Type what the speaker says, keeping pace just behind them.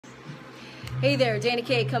Hey there, Danny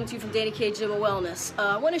K coming to you from Danny K Gym and Wellness.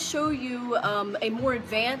 I want to show you a more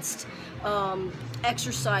advanced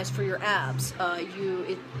exercise for your abs.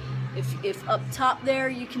 If up top there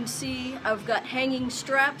you can see I've got hanging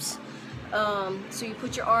straps. So you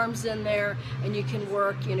put your arms in there and you can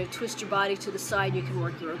work, twist your body to the side. You can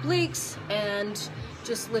work your obliques and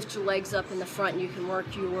just lift your legs up in the front. And you can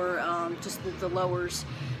work your just the lowers.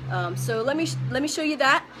 So let me show you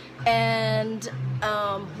that, and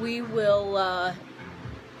we will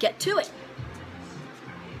get to it.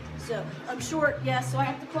 So I'm short, yes, so I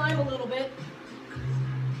have to climb a little bit.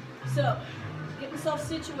 So get myself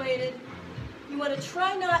situated. You want to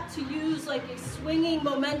try not to use like a swinging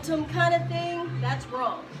momentum kind of thing. That's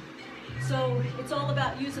wrong. So it's all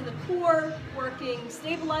about using the core, working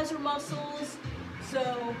stabilizer muscles.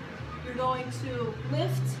 So you're going to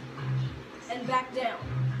lift and back down.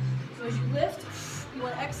 So as you lift, you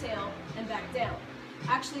want to exhale and back down.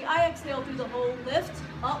 Actually, I exhale through the whole lift,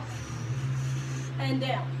 up and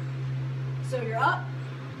down. So you're up.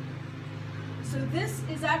 So this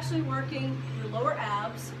is actually working your lower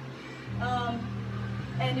abs.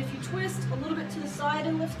 And if you twist a little bit to the side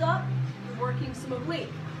and lift up, you're working some oblique.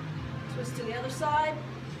 Twist to the other side,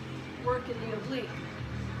 working the oblique.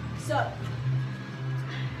 So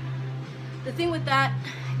the thing with that,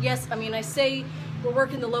 yes, I say we're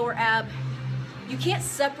working the lower ab. You can't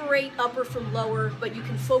separate upper from lower, but you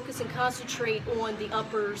can focus and concentrate on the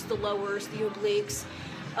uppers, the lowers, the obliques.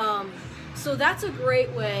 So that's a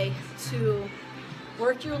great way to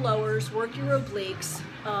work your lowers, work your obliques.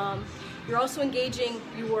 You're also engaging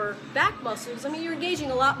your back muscles. You're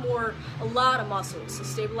engaging a lot of muscles, so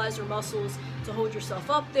stabilizer muscles to hold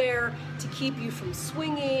yourself up there, to keep you from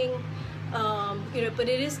swinging. But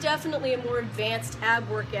it is definitely a more advanced ab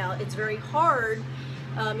workout. It's very hard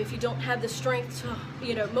if you don't have the strength to,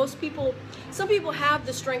 some people have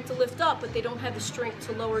the strength to lift up, but they don't have the strength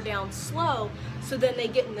to lower down slow, so then they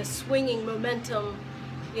get in the swinging momentum,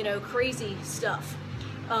 crazy stuff.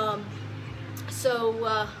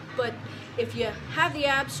 But if you have the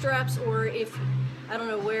ab straps, or if, I don't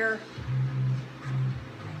know where,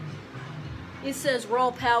 it says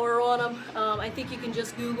raw power on them. I think you can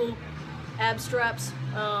just Google ab straps.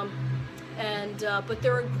 But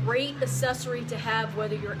they're a great accessory to have,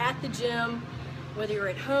 whether you're at the gym, whether you're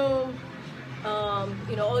at home.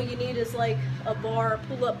 All you need is like a bar,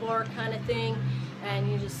 pull-up bar kind of thing,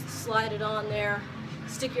 and you just slide it on there,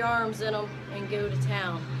 stick your arms in them, and go to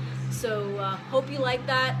town. So hope you like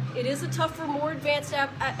that. It is a tougher, more advanced ab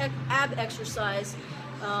exercise.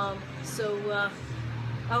 I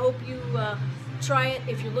hope you try it.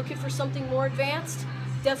 If you're looking for something more advanced,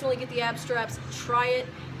 definitely get the ab straps. Try it.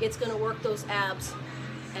 It's going to work those abs.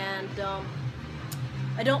 And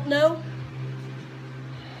I don't know.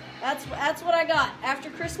 That's what I got. After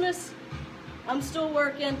Christmas, I'm still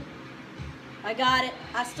working. I got it.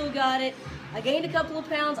 I still got it. I gained a couple of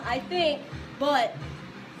pounds, I think, but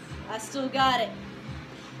I still got it.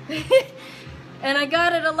 And I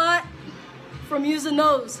got it a lot from using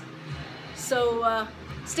those. So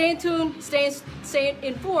stay in tune, stay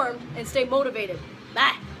informed, and stay motivated.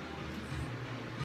 Bye.